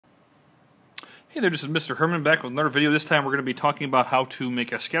Hey there, this is Mr. Herman back with another video. This time we're going to be talking about how to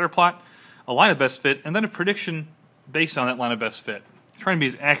make a scatter plot, a line of best fit, and then a prediction based on that line of best fit. Trying to be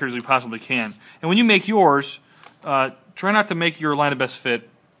as accurate as we possibly can. And when you make yours, try not to make your line of best fit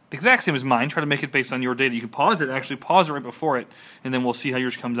the exact same as mine. Try to make it based on your data. You can pause it, actually pause it right before it, and then we'll see how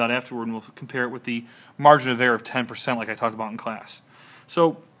yours comes out afterward, and we'll compare it with the margin of error of 10% like I talked about in class.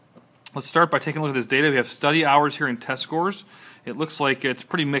 So let's start by taking a look at this data. We have study hours here and test scores. It looks like it's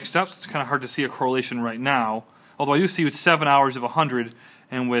pretty mixed up, so it's kind of hard to see a correlation right now. Although I do see with 7 hours of 100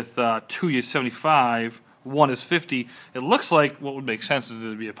 and with 2 is 75, 1 is 50, it looks like what would make sense is it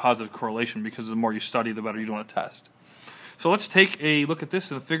would be a positive correlation because the more you study, the better you do on a test. So let's take a look at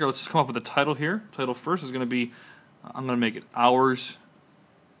this and figure, let's just come up with a title here. Title first is going to be, I'm going to make it hours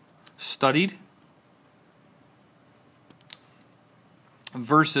studied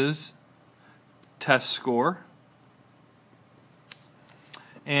versus test score.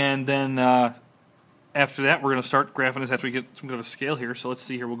 And then after that, we're going to start graphing this after we get some kind of a scale here. So let's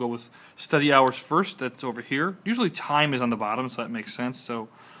see here. We'll go with study hours first. That's over here. Usually time is on the bottom, so that makes sense. So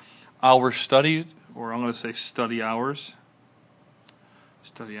hours studied, or I'm going to say study hours.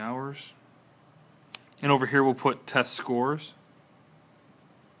 Study hours. And over here, we'll put test scores.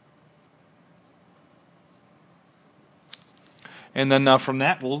 And then from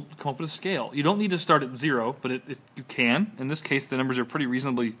that, we'll come up with a scale. You don't need to start at 0, but you can. In this case, the numbers are pretty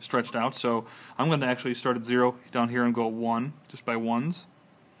reasonably stretched out, so I'm going to actually start at 0 down here and go 1, just by ones.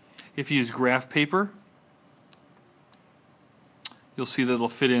 If you use graph paper, you'll see that it'll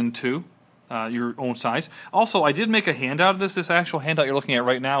fit into your own size. Also, I did make a handout of this. This actual handout you're looking at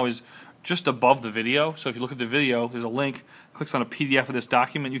right now is just above the video. So if you look at the video, there's a link. Clicks on a PDF of this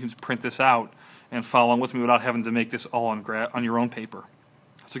document. You can just print this out and follow along with me without having to make this all on your own paper.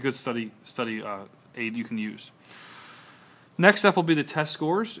 It's a good study aid you can use. Next up will be the test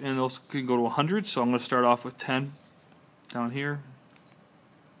scores, and those can go to 100. So I'm going to start off with 10 down here.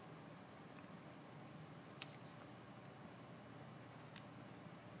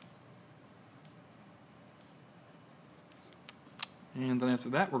 And then after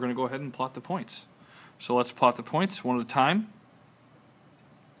that, we're going to go ahead and plot the points. So let's plot the points one at a time.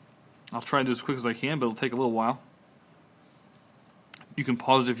 I'll try and do as quick as I can, but it'll take a little while. You can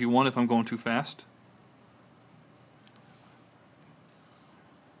pause it if you want if I'm going too fast.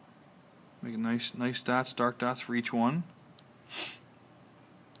 Make nice dots, dark dots for each one.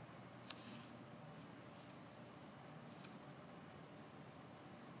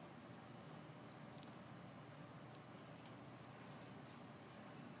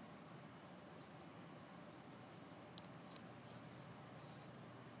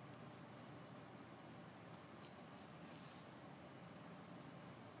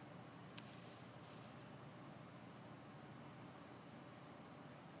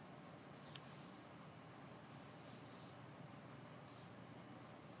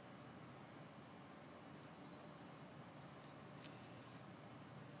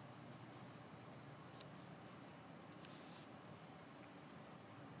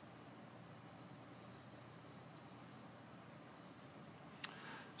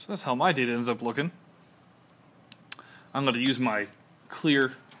 So that's how my data ends up looking. I'm going to use my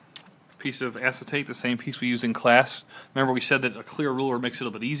clear piece of acetate, the same piece we used in class. Remember we said that a clear ruler makes it a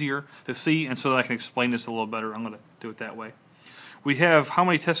little bit easier to see, and so that I can explain this a little better, I'm going to do it that way. We have, how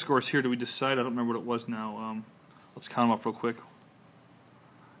many test scores here do we decide? I don't remember what it was now. Let's count them up real quick.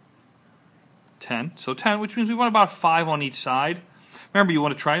 10. So 10, which means we want about 5 on each side. Remember, you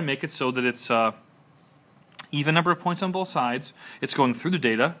want to try and make it so that it's even number of points on both sides. It's going through the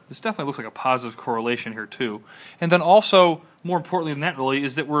data. This definitely looks like a positive correlation here too. And then also, more importantly than that really,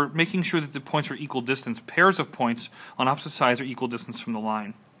 is that we're making sure that the points are equal distance. Pairs of points on opposite sides are equal distance from the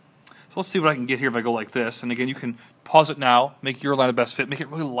line. So let's see what I can get here if I go like this. And again, you can pause it now, make your line of best fit, make it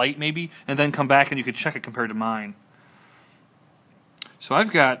really light maybe, and then come back and you can check it compared to mine. So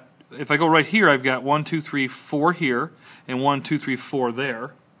I've got, if I go right here, I've got 1, 2, 3, 4 here, and 1, 2, 3, 4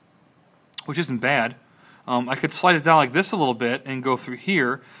 there, which isn't bad. I could slide it down like this a little bit and go through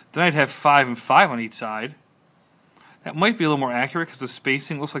here. Then I'd have 5 and 5 on each side. That might be a little more accurate because the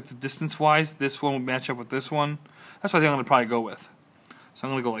spacing looks like the distance-wise, this one would match up with this one. That's what I think I'm going to probably go with. So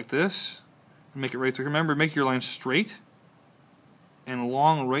I'm going to go like this and make it right through. Remember, make your line straight and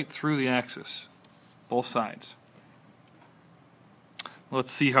long right through the axis, both sides. Let's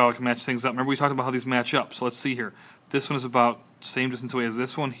see how I can match things up. Remember we talked about how these match up, so let's see here. This one is about the same distance away as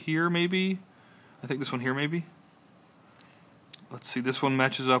this one here, maybe. I think this one here, maybe. Let's see, this one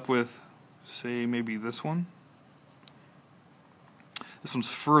matches up with, say, maybe this one. This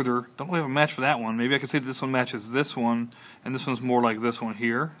one's further. Don't really have a match for that one. Maybe I could say that this one matches this one, and this one's more like this one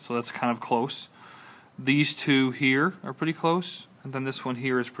here, so that's kind of close. These two here are pretty close, and then this one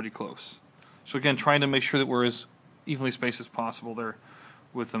here is pretty close. So again, trying to make sure that we're as evenly spaced as possible there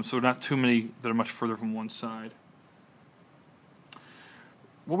with them, so not too many that are much further from one side.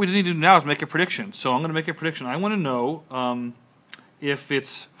 What we need to do now is make a prediction. So I'm going to make a prediction. I want to know if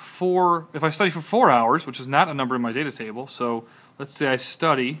I study for 4 hours, which is not a number in my data table. So let's say I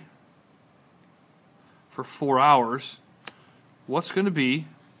study for 4 hours. What's going to be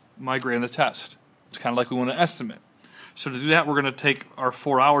my grade on the test? It's kind of like we want to estimate. So to do that, we're going to take our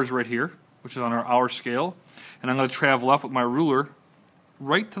 4 hours right here, which is on our hour scale, and I'm going to travel up with my ruler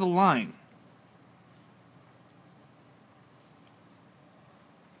right to the line.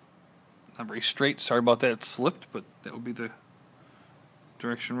 Not very straight. Sorry about that. It slipped, but that would be the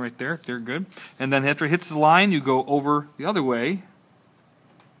direction right there. They're good. And then after it hits the line, you go over the other way.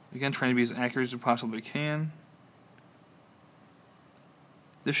 Again, trying to be as accurate as you possibly can.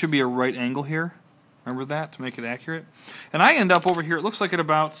 This should be a right angle here. Remember that to make it accurate. And I end up over here, it looks like at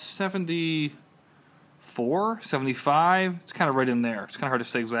about 74, 75. It's kind of right in there. It's kind of hard to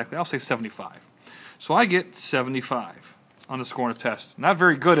say exactly. I'll say 75. So I get 75 on the score on a test. Not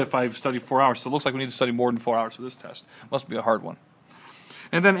very good if I've studied 4 hours, so it looks like we need to study more than 4 hours for this test. Must be a hard one.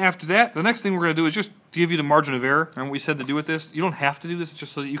 And then after that, the next thing we're going to do is just give you the margin of error. Remember what we said to do with this? You don't have to do this, it's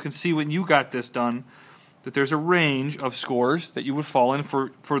just so that you can see when you got this done that there's a range of scores that you would fall in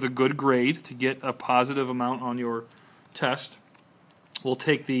for the good grade to get a positive amount on your test. We'll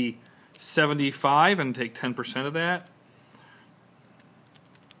take the 75 and take 10% of that.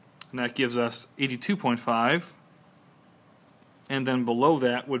 And that gives us 82.5. And then below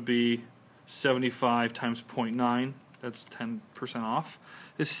that would be 75 times 0.9. That's 10% off.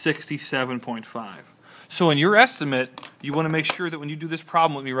 Is 67.5. So in your estimate, you want to make sure that when you do this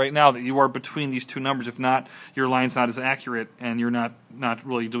problem with me right now that you are between these two numbers. If not, your line's not as accurate and you're not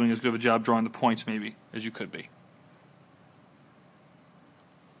really doing as good of a job drawing the points maybe as you could be.